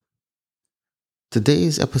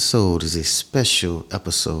Today's episode is a special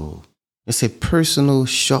episode. It's a personal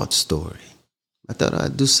short story. I thought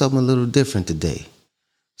I'd do something a little different today.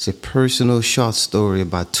 It's a personal short story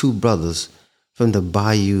about two brothers from the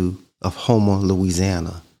bayou of Houma,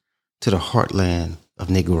 Louisiana, to the heartland of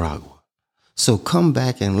Nicaragua. So come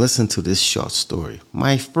back and listen to this short story.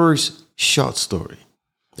 My first short story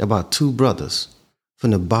about two brothers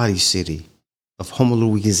from the bayou city of Houma,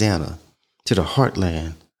 Louisiana, to the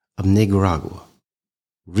heartland of Nicaragua.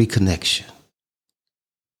 Reconnection.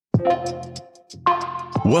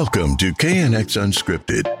 Welcome to KNX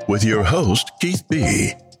Unscripted with your host, Keith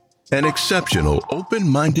B., an exceptional,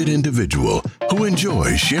 open-minded individual who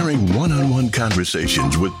enjoys sharing one-on-one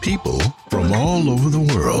conversations with people from all over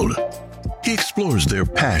the world. He explores their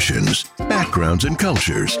passions, backgrounds, and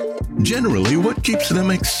cultures, generally what keeps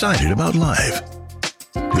them excited about life.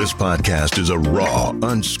 This podcast is a raw,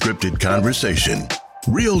 unscripted conversation,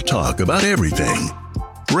 real talk about everything.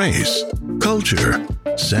 Race, culture,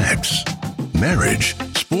 sex, marriage,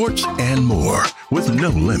 sports, and more with no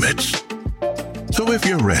limits. So if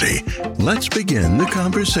you're ready, let's begin the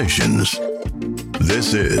conversations.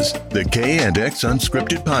 This is the KNX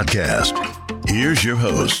Unscripted Podcast. Here's your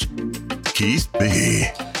host, Keith B.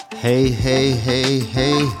 Hey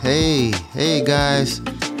guys,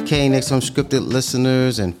 KNX Unscripted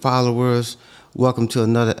listeners and followers. Welcome to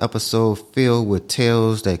another episode filled with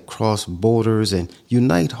tales that cross borders and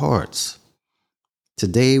unite hearts.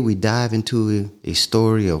 Today we dive into a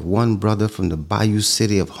story of one brother from the bayou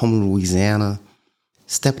city of Houma, Louisiana,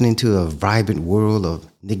 stepping into a vibrant world of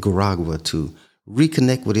Nicaragua to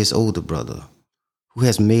reconnect with his older brother, who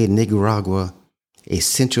has made Nicaragua a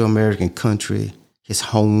Central American country his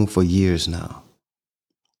home for years now.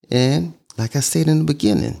 And like I said in the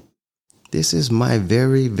beginning, this is my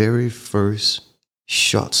very first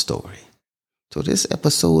short story. So this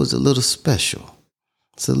episode is a little special.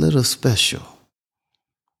 It's a little special.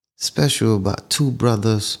 Special about two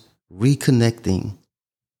brothers reconnecting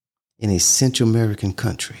in a Central American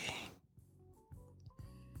country.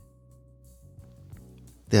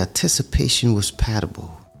 The anticipation was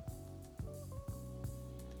palpable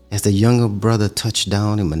as the younger brother touched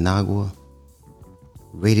down in Managua,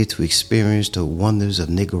 ready to experience the wonders of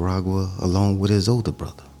Nicaragua along with his older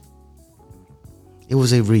brother. It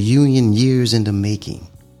was a reunion years in the making,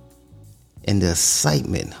 and the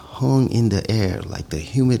excitement hung in the air like the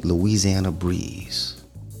humid Louisiana breeze.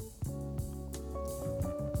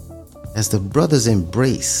 As the brothers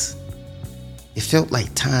embraced, it felt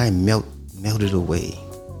like time melted away,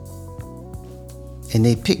 and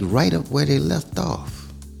they picked right up where they left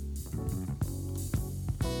off.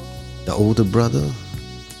 The older brother,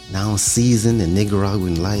 now seasoned in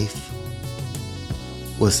Nicaraguan life,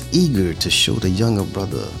 was eager to show the younger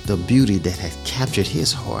brother the beauty that had captured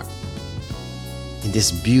his heart in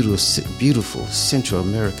this beautiful Central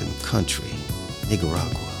American country,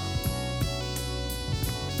 Nicaragua.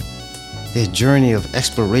 Their journey of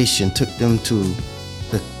exploration took them to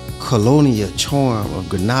the colonial charm of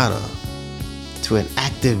Granada, to an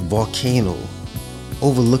active volcano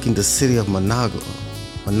overlooking the city of Managua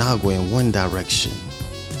in one direction,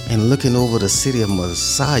 and looking over the city of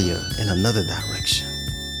Masaya in another direction.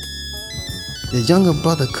 The younger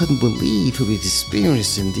brother couldn't believe he was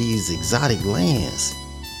experiencing these exotic lands,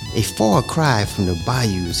 a far cry from the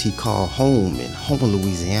bayous he called home in Houma,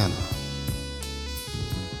 Louisiana.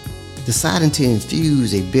 Deciding to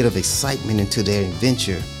infuse a bit of excitement into their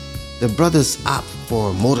adventure, the brothers opt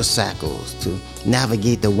for motorcycles to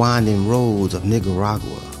navigate the winding roads of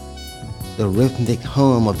Nicaragua. The rhythmic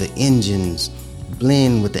hum of the engines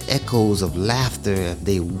blend with the echoes of laughter as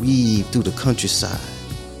they weave through the countryside.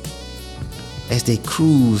 As they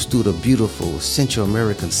cruise through the beautiful Central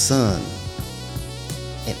American sun,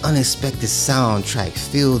 an unexpected soundtrack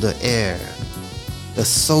filled the air. The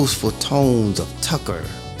soulful tones of Tucker,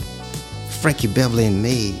 Frankie Beverly and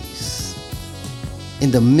Mays.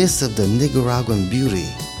 In the midst of the Nicaraguan beauty,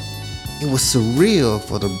 it was surreal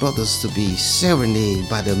for the brothers to be serenaded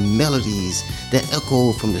by the melodies that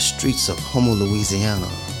echoed from the streets of Houma, Louisiana.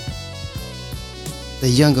 The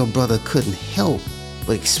younger brother couldn't help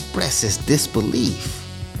but express his disbelief.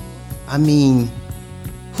 I mean,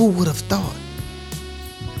 who would have thought?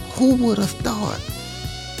 Who would have thought?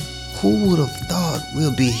 Who would have thought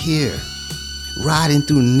we'll be here, riding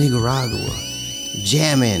through Nicaragua,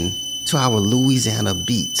 jamming to our Louisiana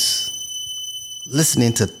beats,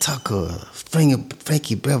 listening to Tucker,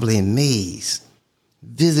 Frankie Beverly and Mays,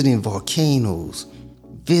 visiting volcanoes,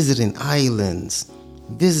 visiting islands,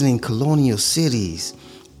 visiting colonial cities,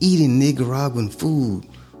 eating Nicaraguan food,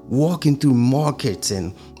 walking through markets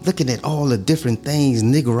and looking at all the different things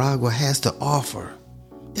Nicaragua has to offer.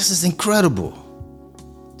 This is incredible.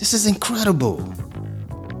 This is incredible.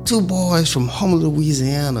 2 boys from Houma,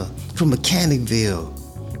 Louisiana, from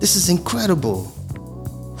Mechanicville. This is incredible.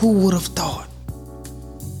 Who would have thought?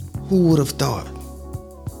 Who would have thought?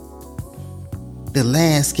 The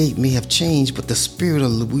landscape may have changed, but the spirit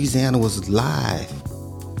of Louisiana was alive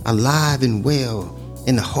and well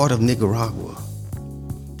in the heart of Nicaragua.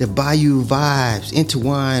 The bayou vibes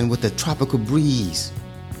intertwined with the tropical breeze,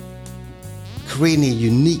 creating a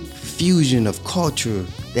unique fusion of culture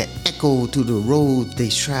that echoed through the roads they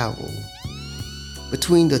traveled.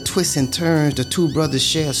 Between the twists and turns, the 2 brothers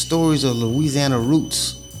share stories of Louisiana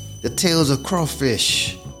roots, the tales of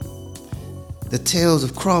crawfish,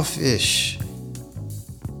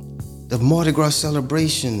 the Mardi Gras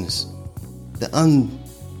celebrations, the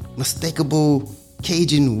unmistakable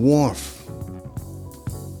Cajun warmth.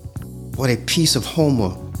 What a piece of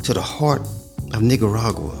Houma to the heart of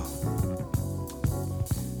Nicaragua.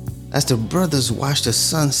 As the brothers watch the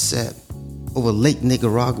sunset over Lake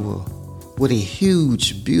Nicaragua with a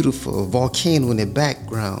huge, beautiful volcano in the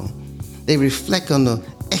background, they reflect on the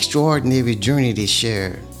extraordinary journey they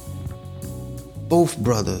shared. Both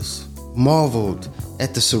brothers marveled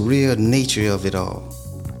at the surreal nature of it all.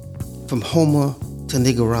 From Houma to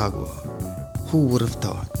Nicaragua, who would have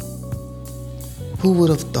thought? Who would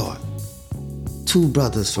have thought? 2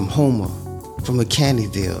 brothers from Houma, from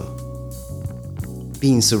Mechanicville,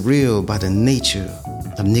 being surreal by the nature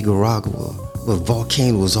of Nicaragua, where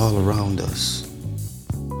volcanoes all around us.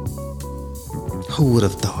 Who would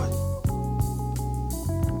have thought?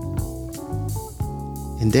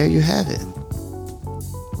 And there you have it.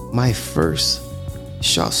 My first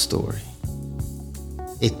short story.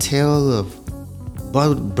 A tale of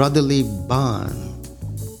brotherly bond,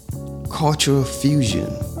 cultural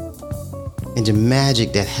fusion, and the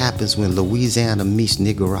magic that happens when Louisiana meets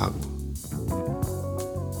Nicaragua.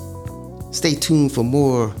 Stay tuned for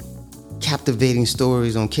more captivating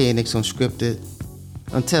stories on KNX Unscripted.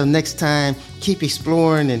 Until next time, keep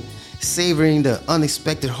exploring and savoring the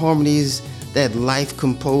unexpected harmonies that life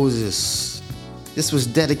composes. This was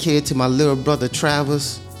dedicated to my little brother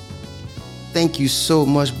Travis. Thank you so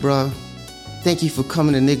much, bruh. Thank you for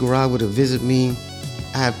coming to Nicaragua to visit me.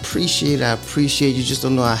 I appreciate you. Just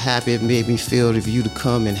don't know how happy it made me feel for you to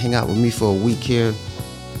come and hang out with me for a week here.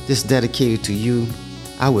 This dedicated to you.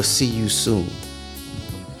 I will see you soon.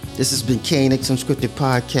 This has been KNX Unscripted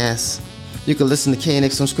Podcast. You can listen to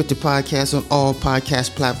KNX Unscripted Podcast on all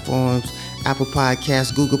podcast platforms, Apple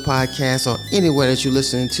Podcasts, Google Podcasts, or anywhere that you're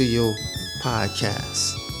listening to your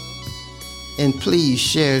podcasts. And please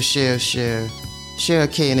share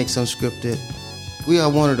KNX Unscripted. We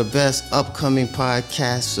are one of the best upcoming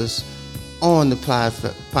podcasters on the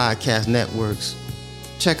podcast networks.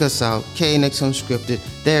 Check us out, KNX Unscripted.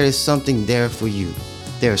 There is something there for you.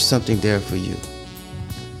 There is something there for you.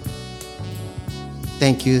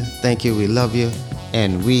 Thank you. We love you.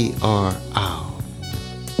 And we are out.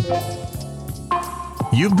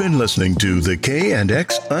 You've been listening to the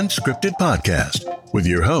KNX Unscripted Podcast with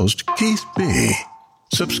your host, Keith B.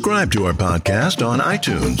 Subscribe to our podcast on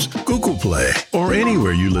iTunes, Google Play, or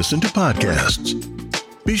anywhere you listen to podcasts.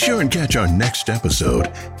 Be sure and catch our next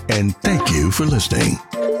episode, and thank you for listening.